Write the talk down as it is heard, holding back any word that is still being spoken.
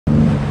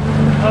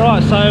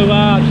Alright, so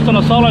just on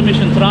a solo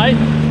mission today.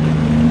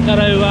 Got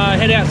to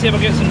head out, see if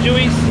I get some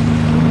dhuies.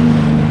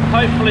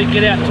 Hopefully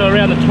get out to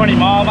around the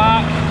 20-mile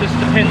mark. Just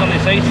depends on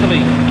this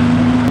easterly.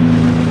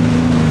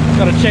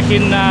 Got to check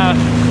in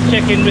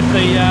with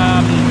the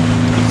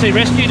sea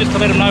rescue just to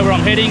let them know where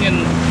I'm heading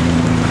and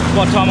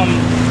what time I'm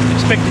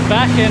expected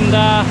back. And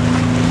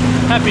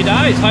happy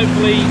days.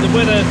 Hopefully the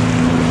weather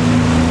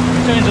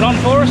turns it on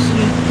for us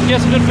and we get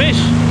some good fish.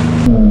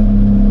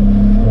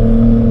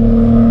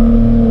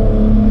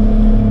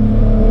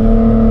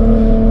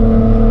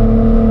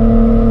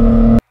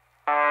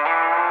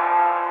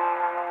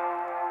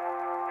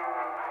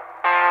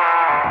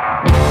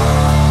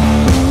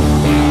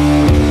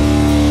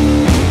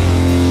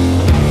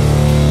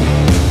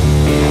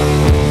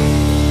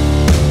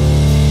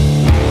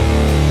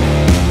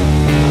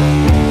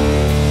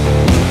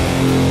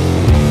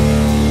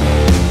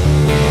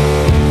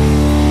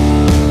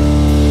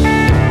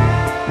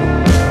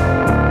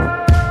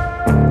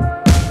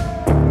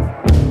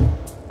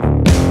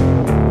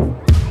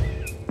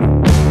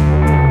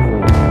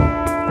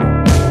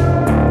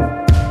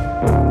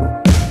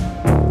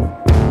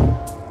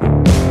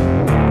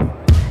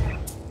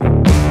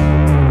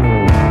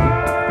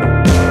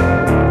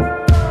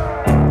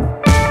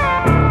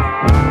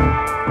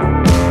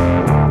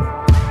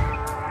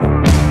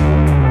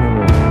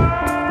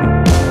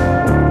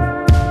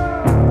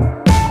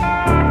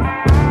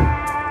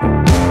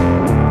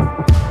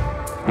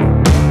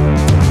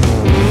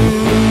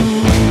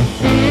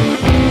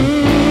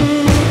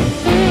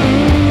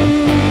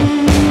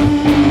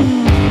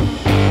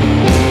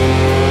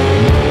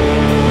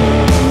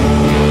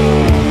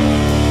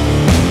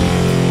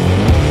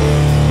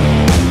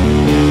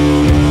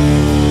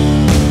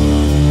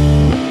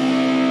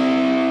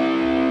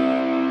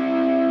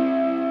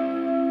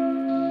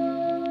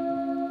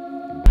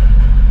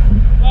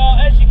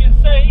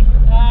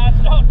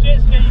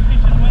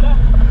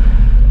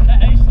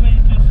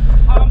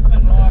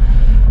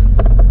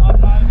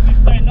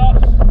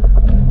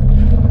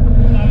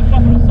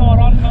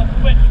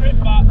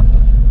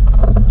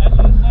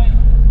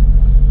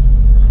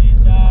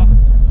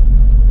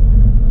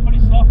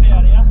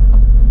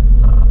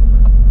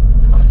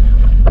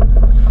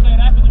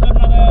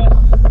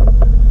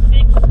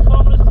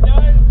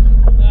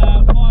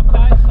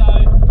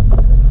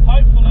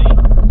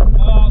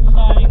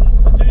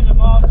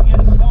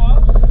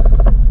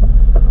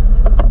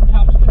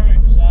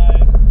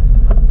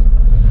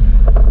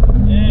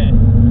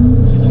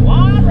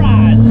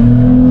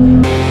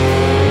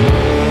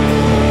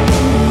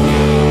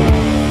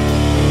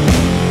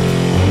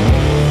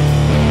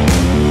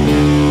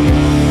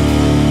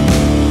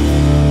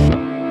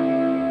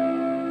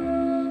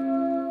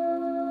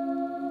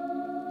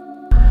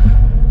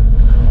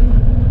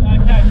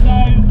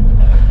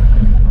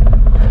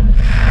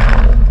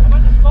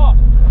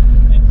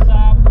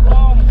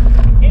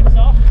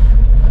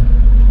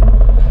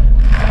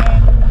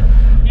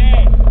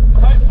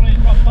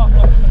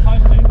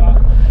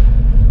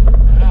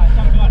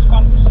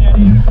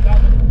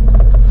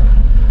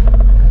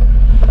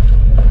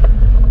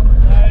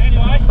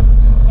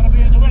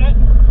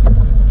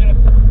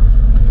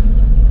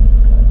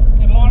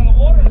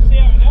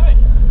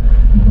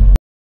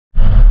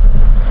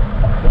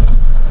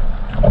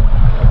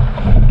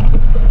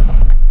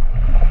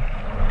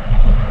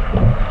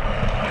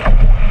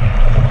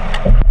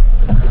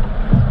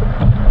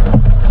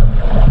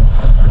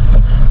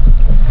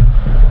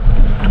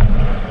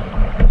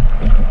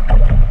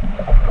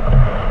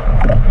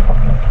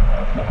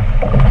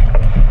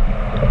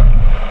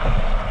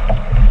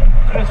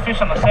 Fish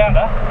on the sounder,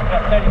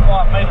 about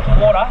 35 metres of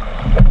water,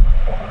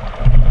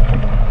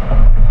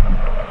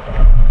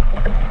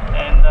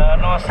 and a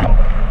nice little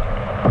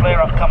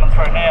flare up coming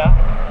through now.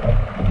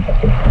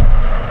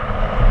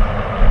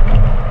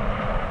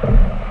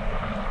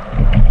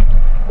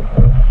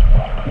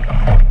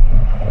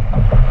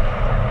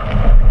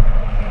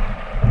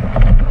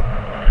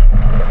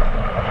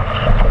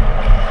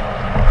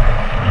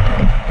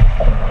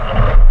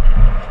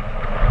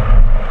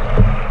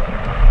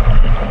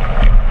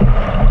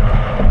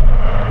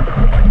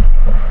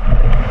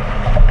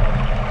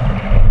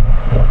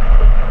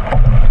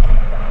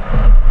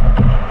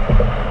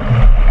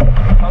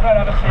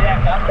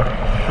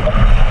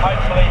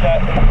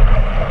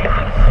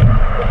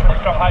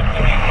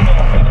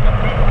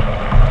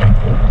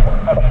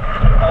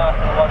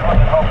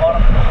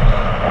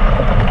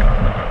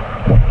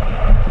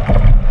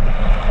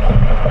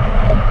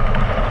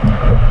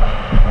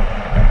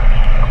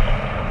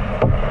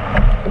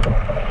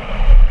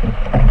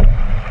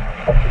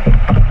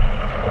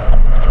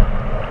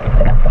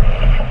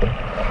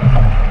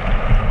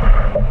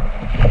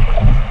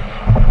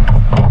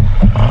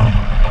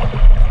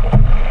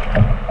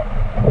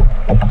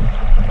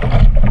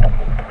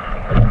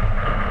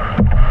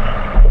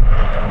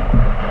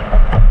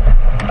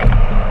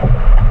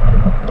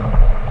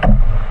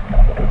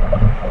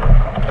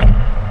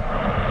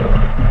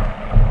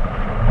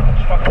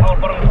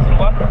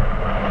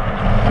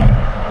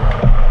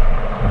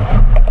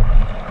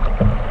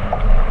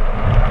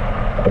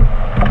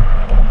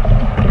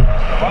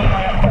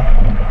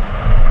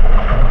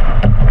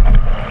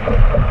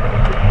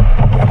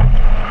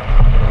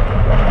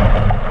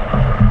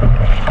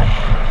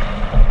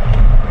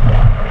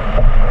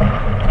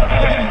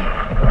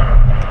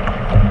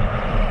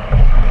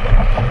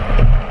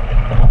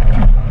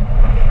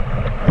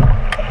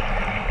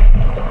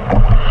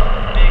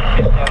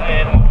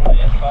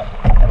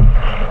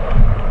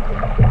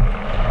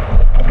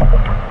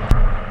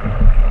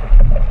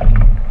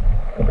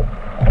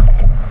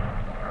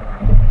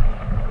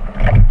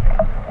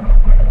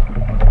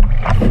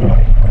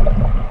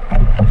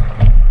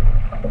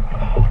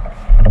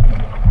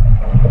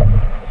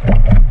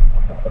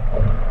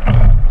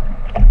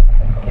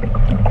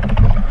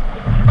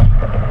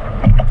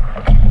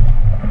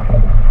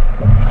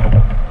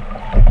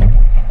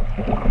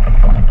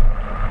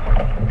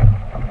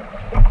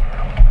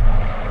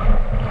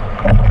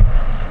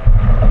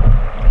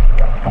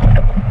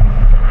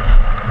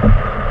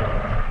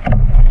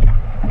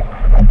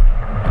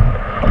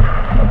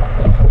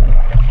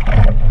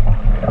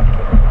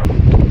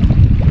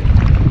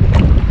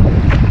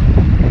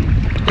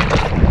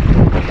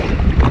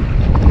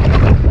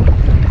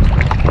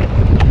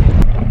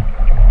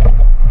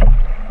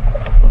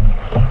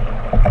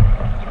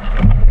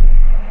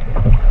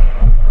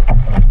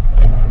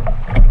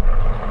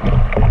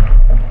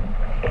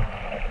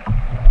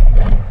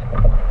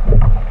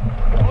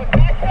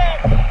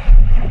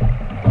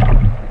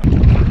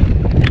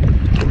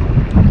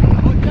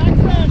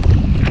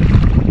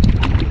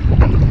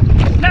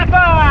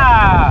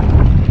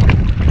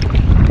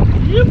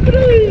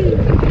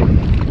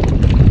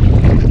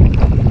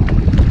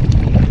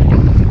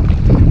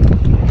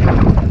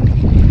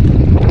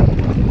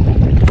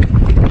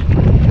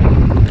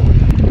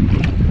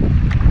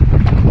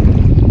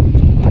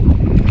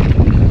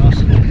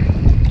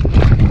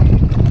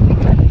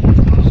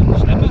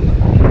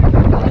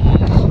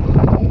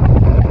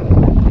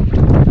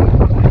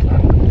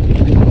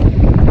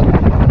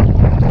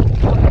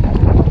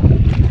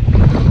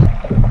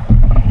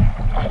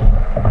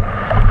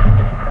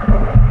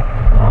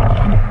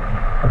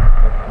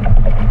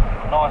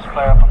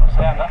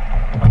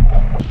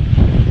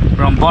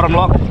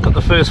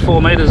 first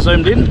 4 metres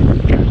zoomed in,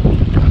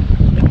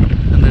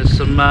 and there's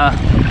some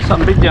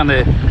something big down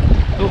there.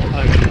 Oh,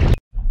 okay.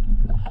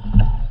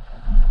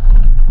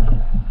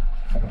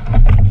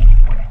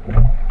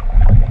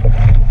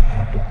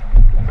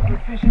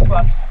 Good fish, this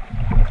one.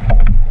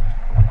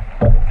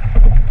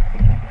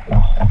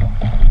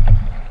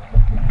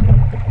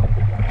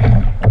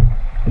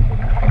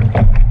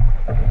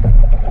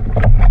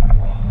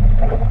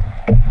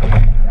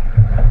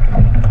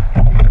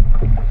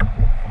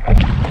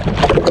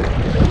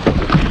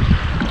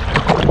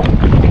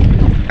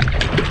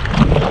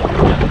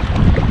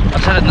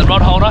 In the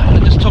rod holder and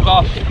it just took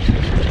off.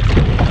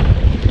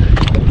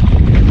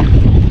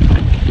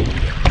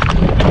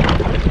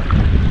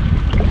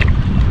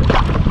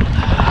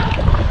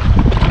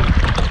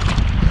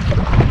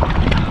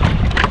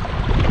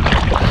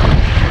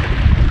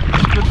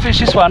 Good fish,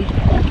 this one.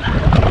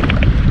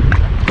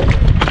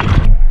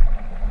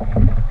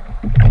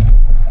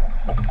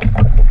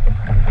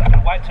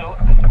 Wait till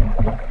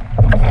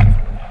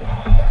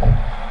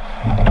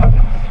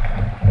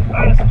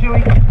oh, that's a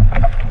dhuie.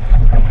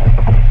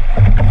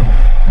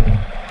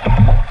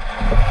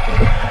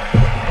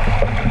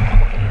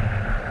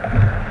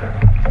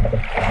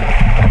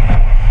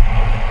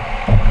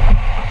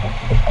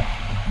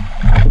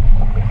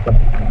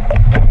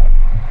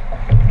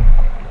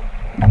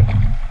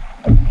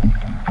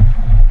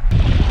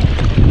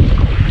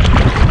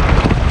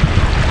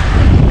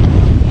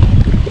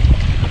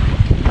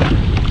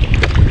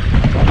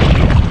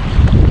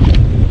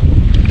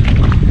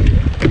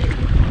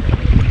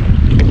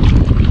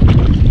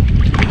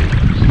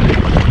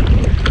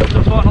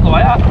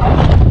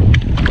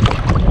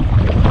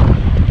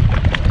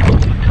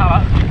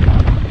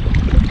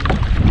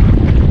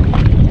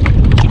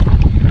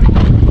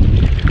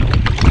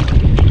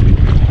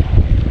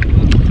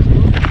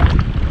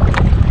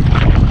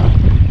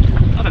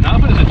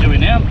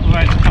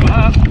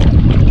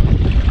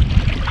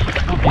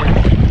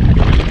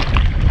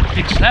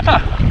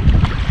 Snapper.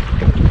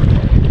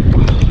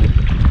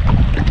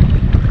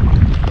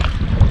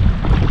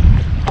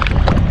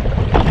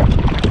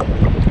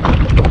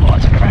 Oh,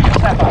 it's a cracker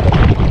snapper.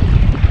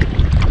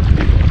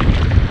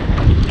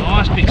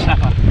 Nice big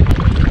snapper.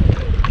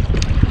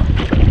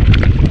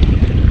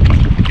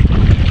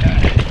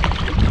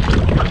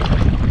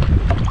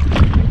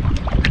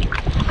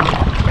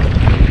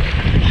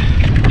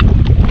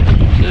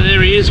 So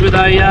there he is with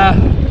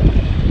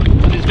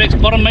his Vexed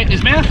bottom meat in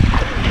his mouth.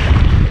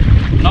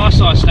 Nice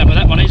size snapper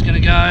that one. He's going to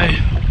go,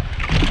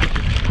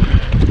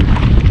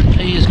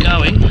 he is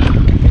going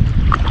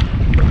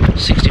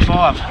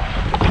 65.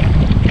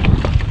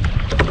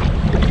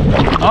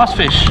 Nice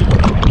fish,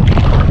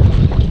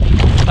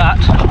 but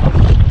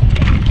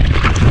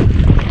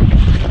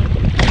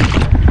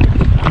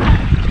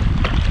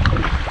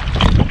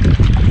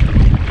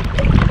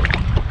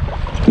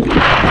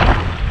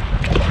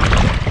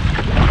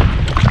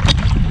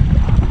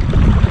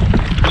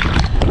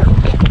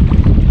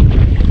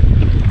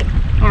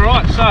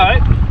so,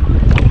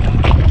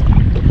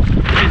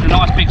 here's a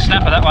nice big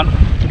snapper, that one.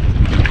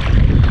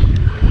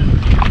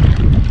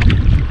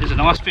 Here's a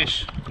nice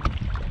fish.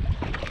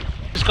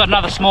 Just got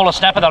another smaller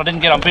snapper that I didn't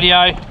get on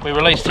video. We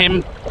released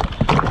him.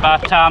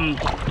 But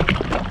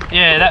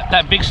yeah,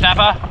 that big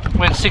snapper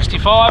went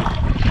 65.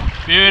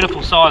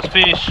 Beautiful size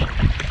fish.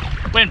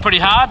 Went pretty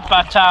hard,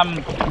 but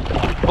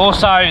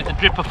also the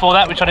trip before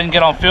that, which I didn't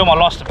get on film, I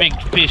lost a big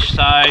fish,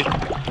 so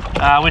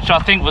which I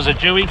think was a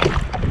dhuie.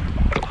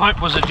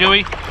 Hope was a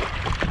dhuie.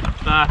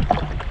 But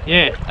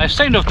yeah, they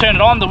seem to have turned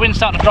it on. The wind's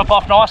starting to drop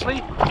off nicely.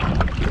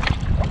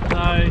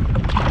 So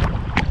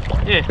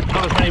yeah,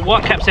 not as many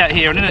white caps out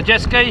here. And in a jet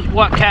ski,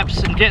 white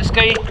caps and jet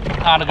ski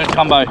aren't a good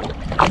combo.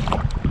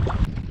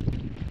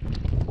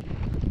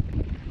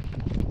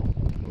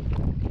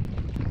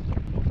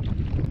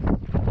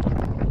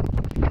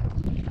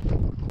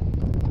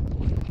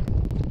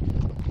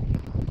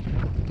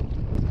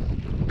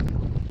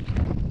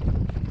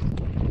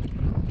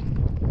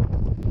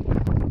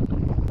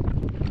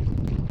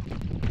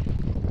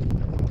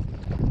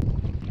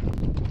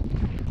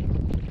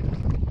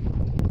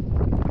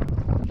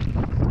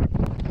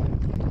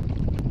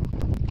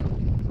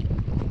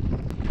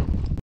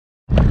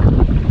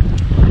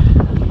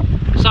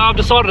 So I've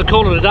decided to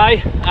call it a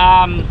day.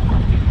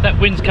 That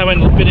wind's come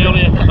in a bit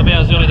earlier, a couple of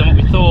hours earlier than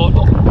what we thought.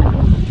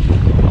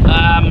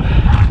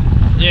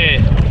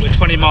 Yeah, we're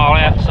 20 mile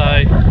out,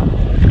 so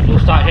we'll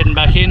start heading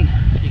back in.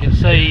 You can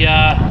see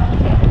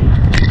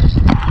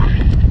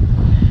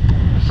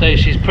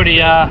she's pretty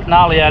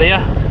gnarly out here.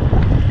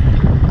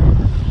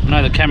 I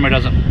know the camera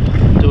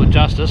doesn't do it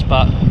justice,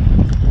 but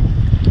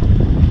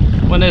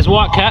when there's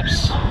white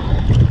caps,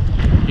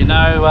 you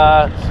know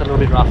it's a little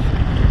bit rough.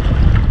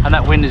 And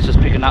that wind is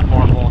just picking up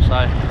more and more,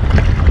 so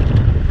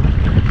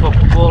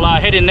we'll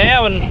head in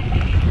now and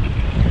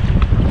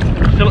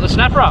fill the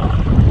snapper up.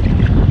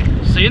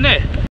 See you in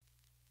there.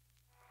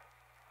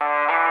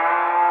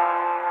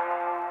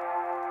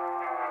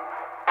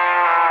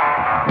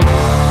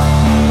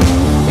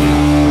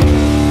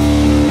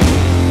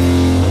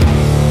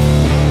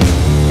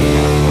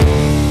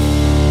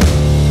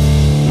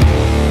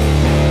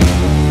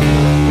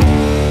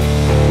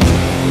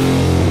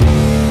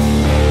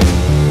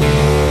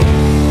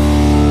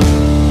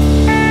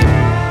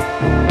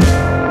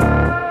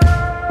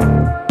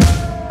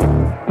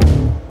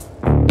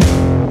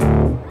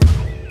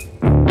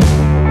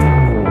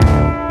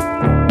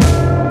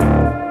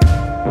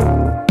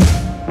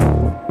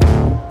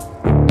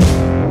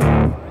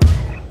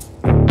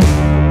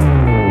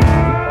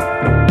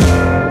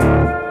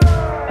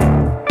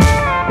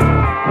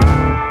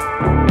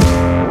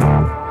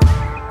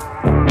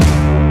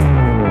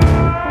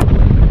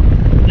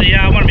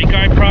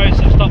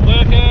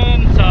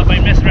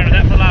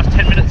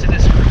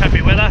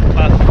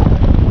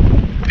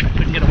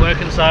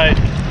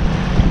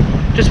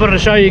 Just wanted to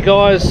show you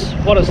guys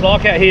what it's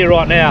like out here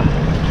right now.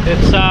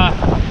 It's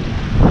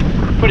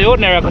pretty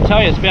ordinary, I can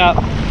tell you. It's about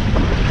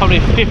probably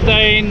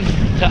 15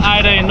 to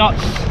 18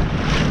 knots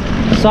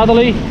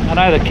southerly. I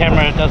know the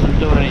camera doesn't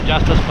do it any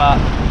justice, but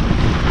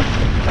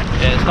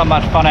yeah, it's not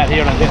much fun out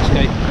here on a jet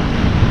ski.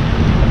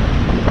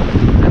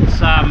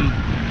 It's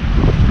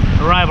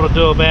we're able to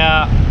do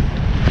about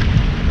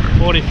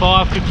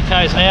 45, 50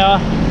 k's an hour.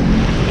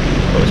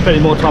 We're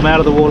spending more time out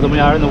of the water than we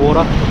are in the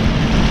water.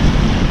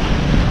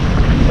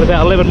 But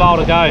about 11 mile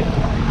to go.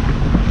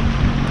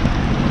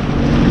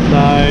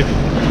 So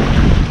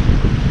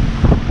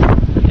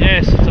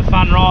yes, it's a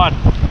fun ride.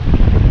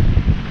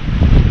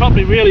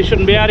 Probably really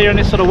shouldn't be out here in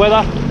this sort of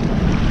weather,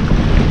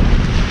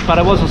 but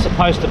it wasn't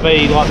supposed to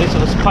be like this.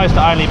 It was supposed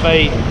to only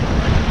be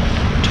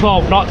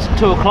 12 knots at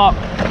 2 o'clock,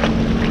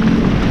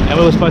 and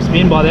we were supposed to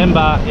be in by then,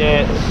 but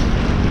yeah, it's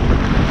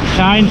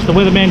changed. The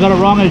weatherman got it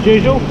wrong as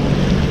usual.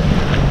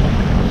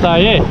 So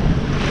yeah,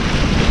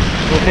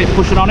 we'll keep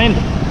pushing on in.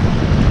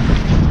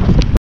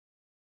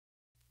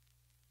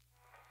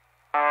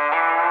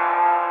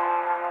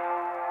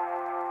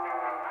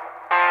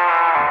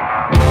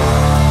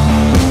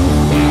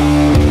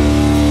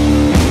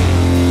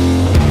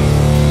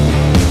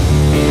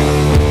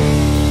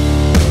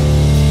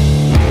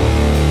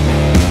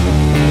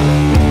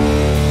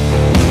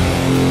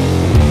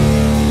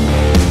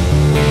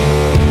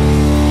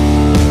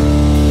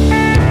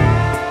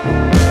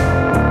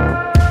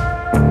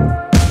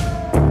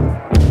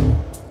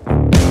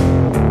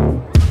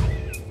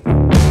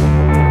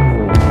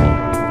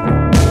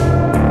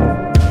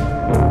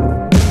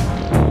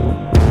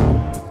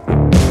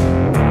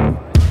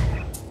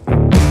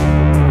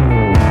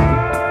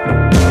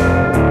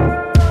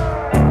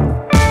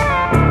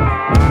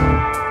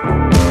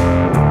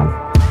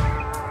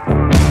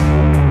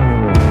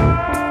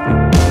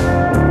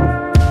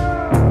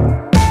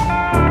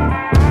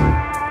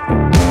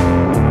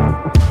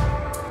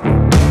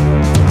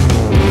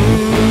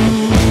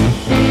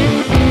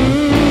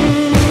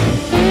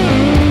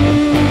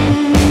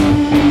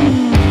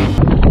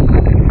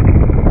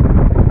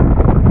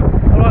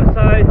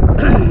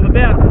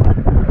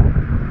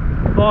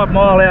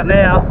 Mile out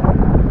now.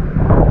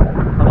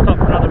 I've stopped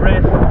for another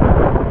rest.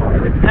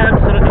 It's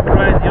absolutely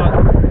crazy.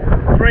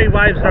 Like 3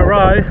 waves in a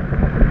row,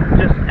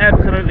 just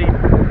absolutely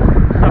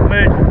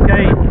submerged the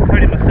ski,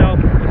 including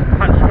myself. Just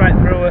punched straight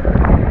through it.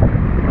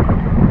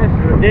 This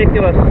is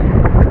ridiculous.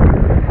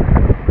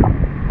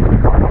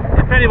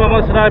 If anyone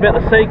wants to know about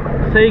the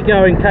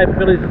sea-going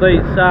capabilities of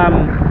these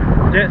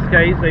jet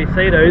skis, these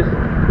SEADOOs,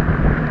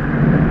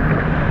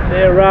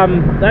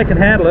 they can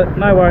handle it,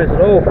 no worries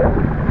at all.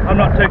 I'm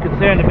not too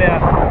concerned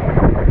about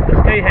the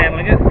ski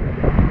handling it.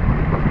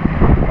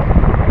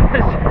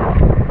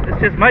 It's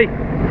just me.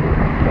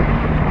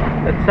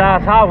 It's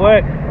hard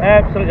work,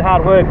 absolutely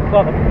hard work. It's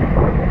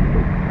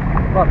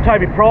like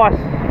Toby Price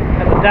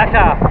at the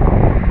Dakar.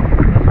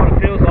 That's what it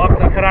feels like.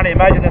 I can only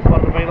imagine that's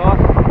what it'll be like.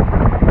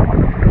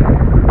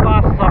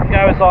 Fastest I can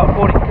go is like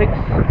 40 clicks.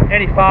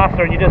 Any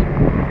faster, and you're just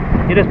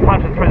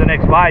punching through the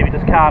next wave. You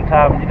just can't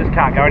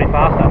go any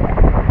faster.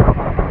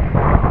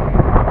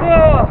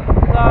 Oh,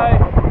 so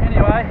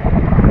anyway,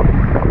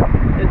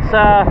 it's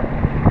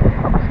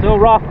still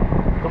rough.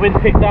 The wind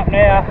picked up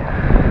now. I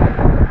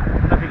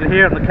don't know if you can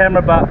hear it on the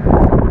camera, but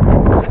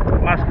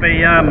it must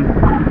be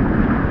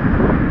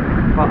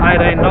like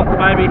 18 knots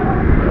maybe,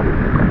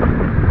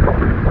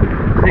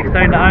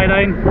 16 to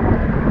 18.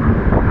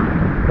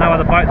 No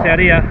other boats out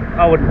here.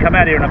 I wouldn't come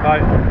out here in a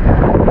boat,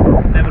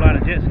 never alone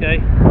a jet ski.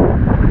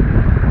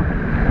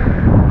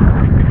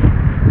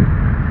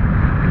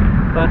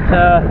 But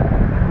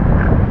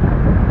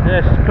yeah,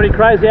 it's pretty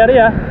crazy out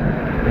here.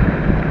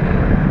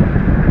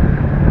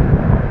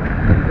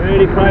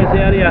 Really crazy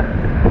out here.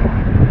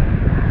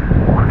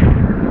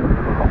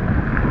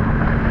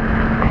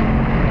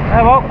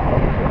 Oh well,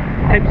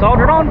 keep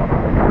soldering on.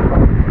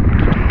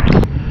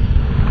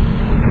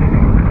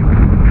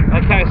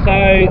 Okay, so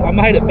I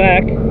made it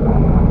back in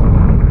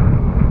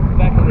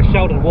the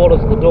sheltered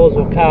waters. The doors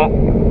were cut.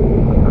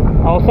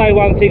 I'll say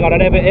one thing: I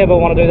don't ever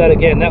want to do that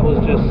again. That was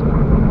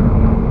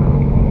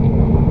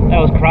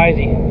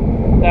crazy.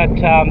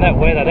 That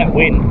weather, that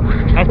wind,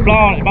 that's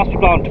blowing. It must be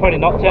blowing 20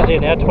 knots out there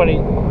now.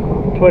 20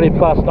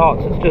 plus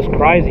knots. It's just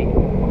crazy.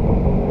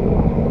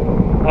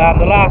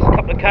 The last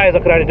couple of k's I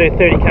could only do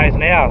 30 k's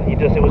an hour.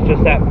 It was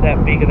just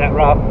that big and that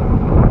rough.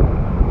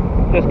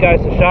 Just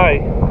goes to show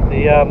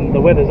the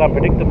weather's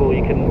unpredictable.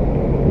 You can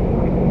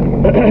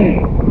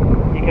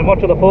you can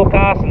watch all the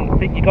forecasts and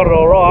think you got it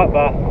all right,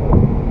 but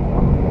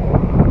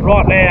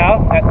right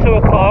now at 2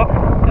 o'clock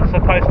it's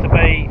supposed to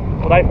be.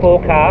 Well, they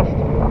forecast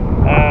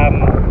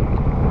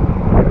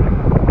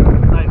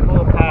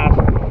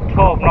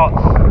 12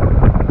 knots.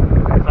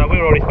 So we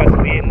were already supposed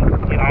to be in.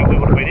 You know, we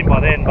would have been in by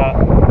then, but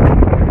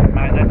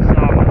mate, that's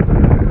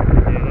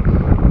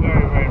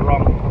very, very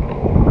wrong.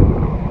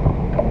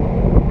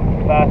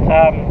 But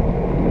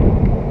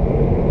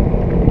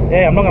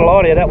yeah, I'm not going to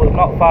lie to you, that was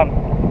not fun.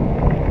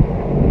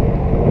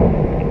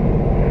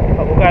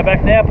 But we'll go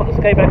back now, put the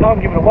ski back on,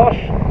 give it a wash.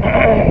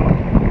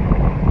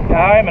 Go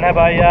home and have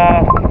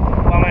a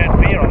one-ounce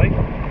beer, I think.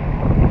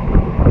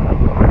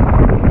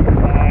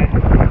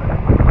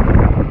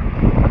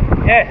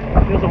 So,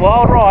 yeah, it was a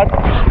wild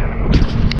ride.